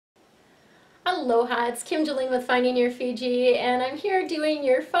Aloha, it's Kim Jolene with Finding Your Fiji, and I'm here doing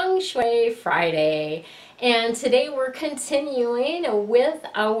your Feng Shui Friday. And today we're continuing with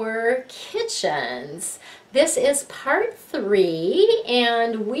our kitchens. This is part 3,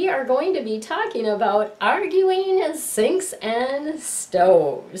 and we are going to be talking about arguing sinks and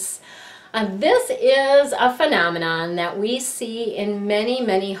stoves. This is a phenomenon that we see in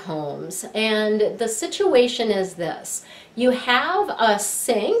many homes, and the situation is this. You have a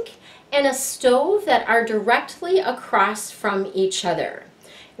sink and a stove that are directly across from each other.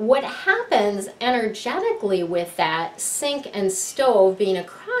 What happens energetically with that sink and stove being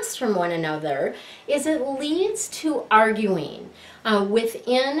across from one another is it leads to arguing. Oftentimes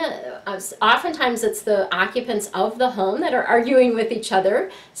it's the occupants of the home that are arguing with each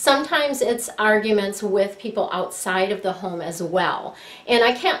other. Sometimes it's arguments with people outside of the home as well. And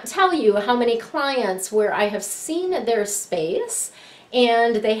I can't tell you how many clients where I have seen their space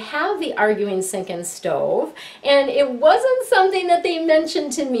and they have the arguing sink and stove, and it wasn't something that they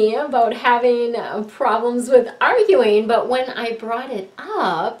mentioned to me about having problems with arguing, but when I brought it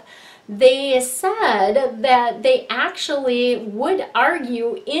up, they said that they actually would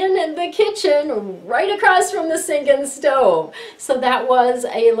argue in the kitchen right across from the sink and stove. So that was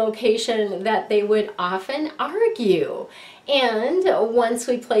a location that they would often argue. And once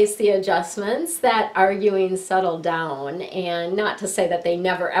we placed the adjustments, that arguing settled down. And not to say that they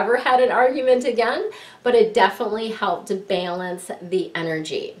never ever had an argument again, but it definitely helped to balance the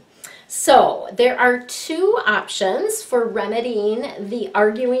energy. So there are 2 options for remedying the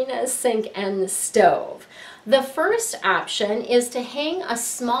arguing sink and stove. The first option is to hang a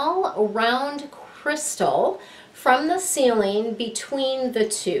small round crystal from the ceiling between the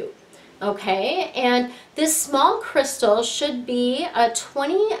 2. Okay, and this small crystal should be a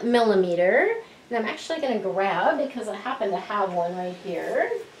 20 millimeter, and I'm actually going to grab, because I happen to have one right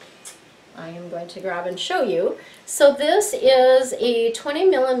here. I am going to grab and show you. So this is a 20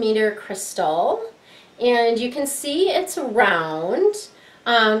 millimeter crystal, and you can see it's round.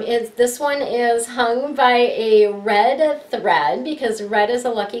 This one is hung by a red thread, because red is a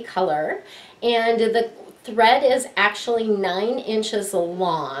lucky color, and the thread is actually 9 inches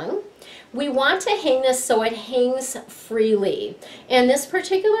long. We want to hang this so it hangs freely. And this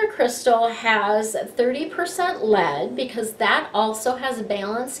particular crystal has 30% lead because that also has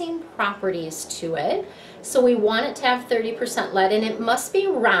balancing properties to it. So we want it to have 30% lead, and it must be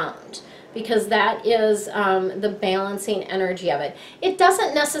round because that is the balancing energy of it. It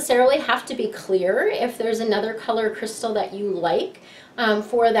doesn't necessarily have to be clear. If there's another color crystal that you like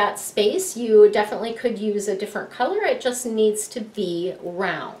for that space, you definitely could use a different color. It just needs to be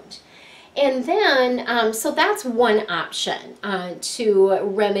round. And then, so that's one option to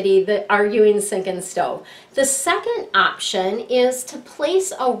remedy the arguing sink and stove. The second option is to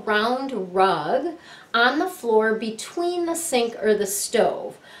place a round rug on the floor between the sink or the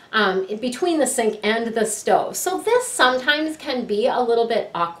stove, between the sink and the stove. So this sometimes can be a little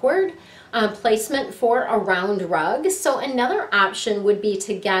bit awkward placement for a round rug. So another option would be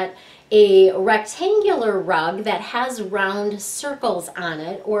to get a rectangular rug that has round circles on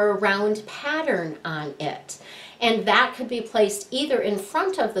it or a round pattern on it. And that could be placed either in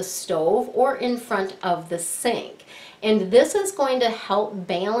front of the stove or in front of the sink. And this is going to help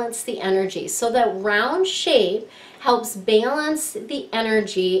balance the energy. So that round shape helps balance the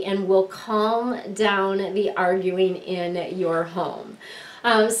energy and will calm down the arguing in your home.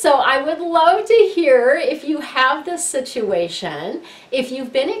 So I would love to hear if you have this situation, if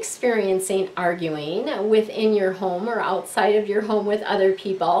you've been experiencing arguing within your home or outside of your home with other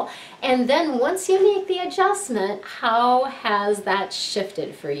people, and then once you make the adjustment, how has that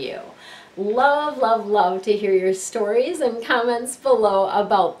shifted for you? Love to hear your stories and comments below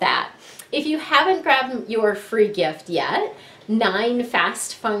about that. If you haven't grabbed your free gift yet, 9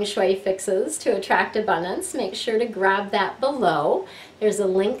 fast Feng Shui fixes to attract abundance, make sure to grab that below. There's a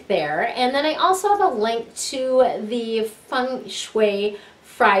link there. And then I also have a link to the Feng Shui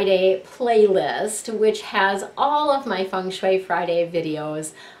Friday playlist, which has all of my Feng Shui Friday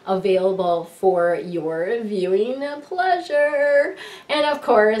videos available for your viewing pleasure. And of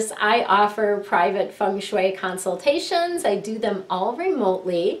course, I offer private Feng Shui consultations. I do them all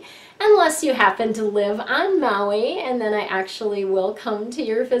remotely, unless you happen to live on Maui, and then I actually will come to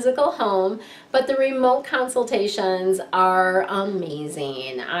your physical home. But the remote consultations are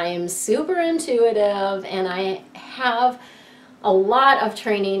amazing. I am super intuitive, and I have a lot of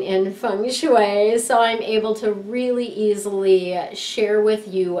training in Feng Shui, so I'm able to really easily share with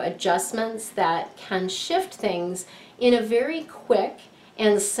you adjustments that can shift things in a very quick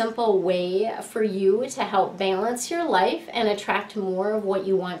and simple way for you to help balance your life and attract more of what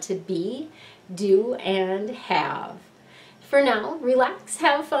you want to be, do, and have. For now, relax,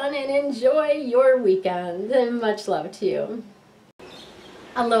 have fun, and enjoy your weekend. And much love to you.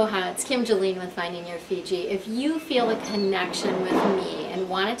 Aloha, it's Kim Jolene with Finding Your Fiji. If you feel a connection with me and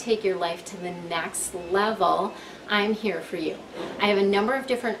want to take your life to the next level, I'm here for you. I have a number of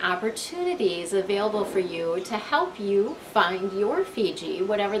different opportunities available for you to help you find your Fiji,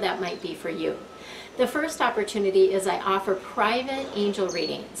 whatever that might be for you. The first opportunity is I offer private angel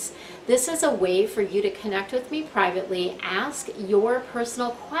readings. This is a way for you to connect with me privately, ask your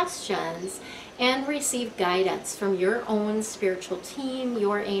personal questions, and receive guidance from your own spiritual team,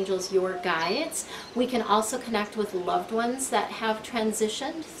 your angels, your guides. We can also connect with loved ones that have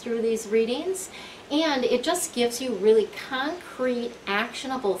transitioned through these readings, and it just gives you really concrete,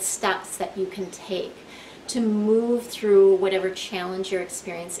 actionable steps that you can take to move through whatever challenge you're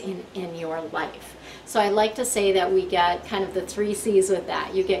experiencing in your life. So I like to say that we get kind of the 3 C's with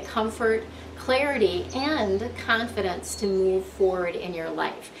that. You get comfort, clarity, and confidence to move forward in your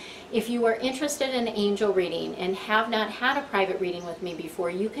life. If you are interested in angel reading and have not had a private reading with me before,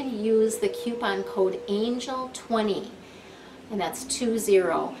 you can use the coupon code ANGEL20, and that's 20,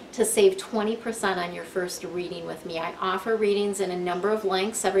 to save 20% on your first reading with me. I offer readings in a number of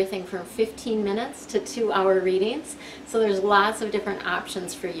lengths, everything from 15 minutes to 2-hour readings, so there's lots of different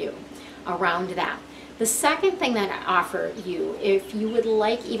options for you around that. The second thing that I offer you, if you would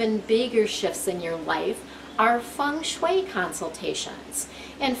like even bigger shifts in your life, are Feng Shui consultations.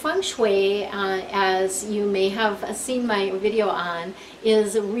 And Feng Shui, as you may have seen my video on,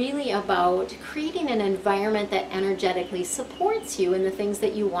 is really about creating an environment that energetically supports you in the things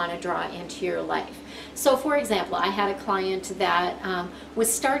that you want to draw into your life. So for example, I had a client that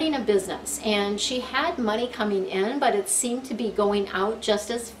was starting a business, and she had money coming in, but it seemed to be going out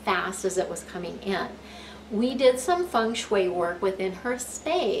just as fast as it was coming in. We did some Feng Shui work within her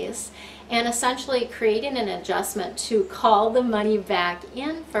space and essentially creating an adjustment to call the money back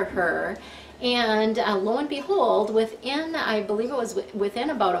in for her. And lo and behold, within, I believe it was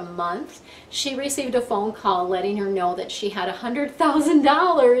within about a month, she received a phone call letting her know that she had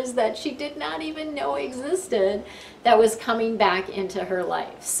 $100,000 that she did not even know existed that was coming back into her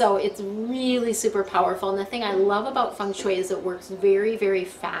life. So it's really super powerful. And the thing I love about Feng Shui is it works very, very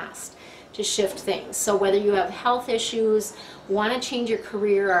fast to shift things. So whether you have health issues, want to change your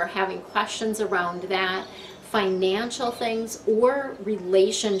career, or having questions around that, financial things, or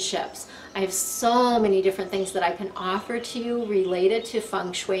relationships, I have so many different things that I can offer to you related to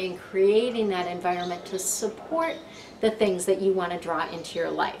Feng Shui and creating that environment to support the things that you want to draw into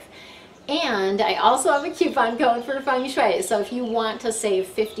your life. And I also have a coupon code for Feng Shui. So if you want to save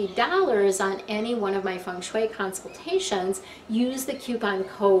 $50 on any one of my Feng Shui consultations, use the coupon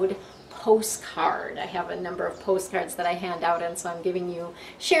code postcard. I have a number of postcards that I hand out, and so I'm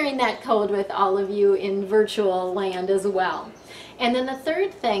sharing that code with all of you in virtual land as well. And then the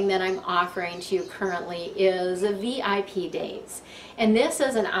third thing that I'm offering to you currently is VIP days. And this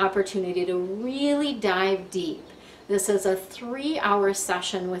is an opportunity to really dive deep. This is a 3-hour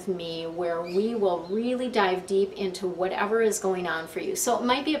session with me where we will really dive deep into whatever is going on for you. So it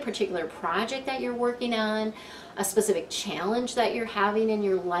might be a particular project that you're working on, a specific challenge that you're having in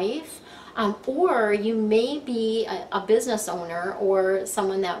your life, or you may be a business owner or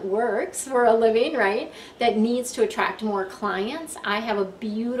someone that works for a living, right, that needs to attract more clients. I have a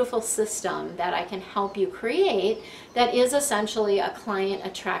beautiful system that I can help you create that is essentially a client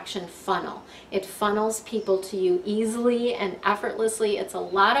attraction funnel. It funnels people to you easily and effortlessly. It's a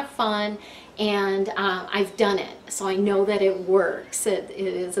lot of fun, and I've done it, so I know that it works. It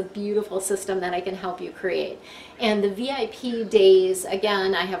is a beautiful system that I can help you create. And the VIP days,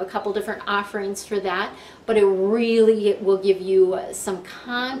 again, I have a couple different offerings for that, but it really will give you some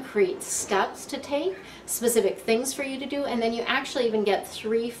concrete steps to take, specific things for you to do, and then you actually even get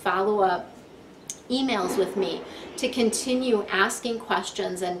 3 follow-up emails with me to continue asking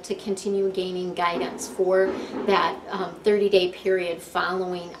questions and to continue gaining guidance for that 30-day period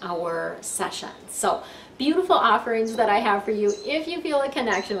following our session. So beautiful offerings that I have for you if you feel a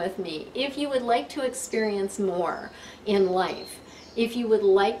connection with me, if you would like to experience more in life, if you would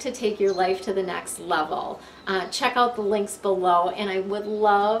like to take your life to the next level. Check out the links below, and I would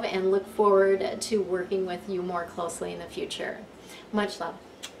love and look forward to working with you more closely in the future. Much love.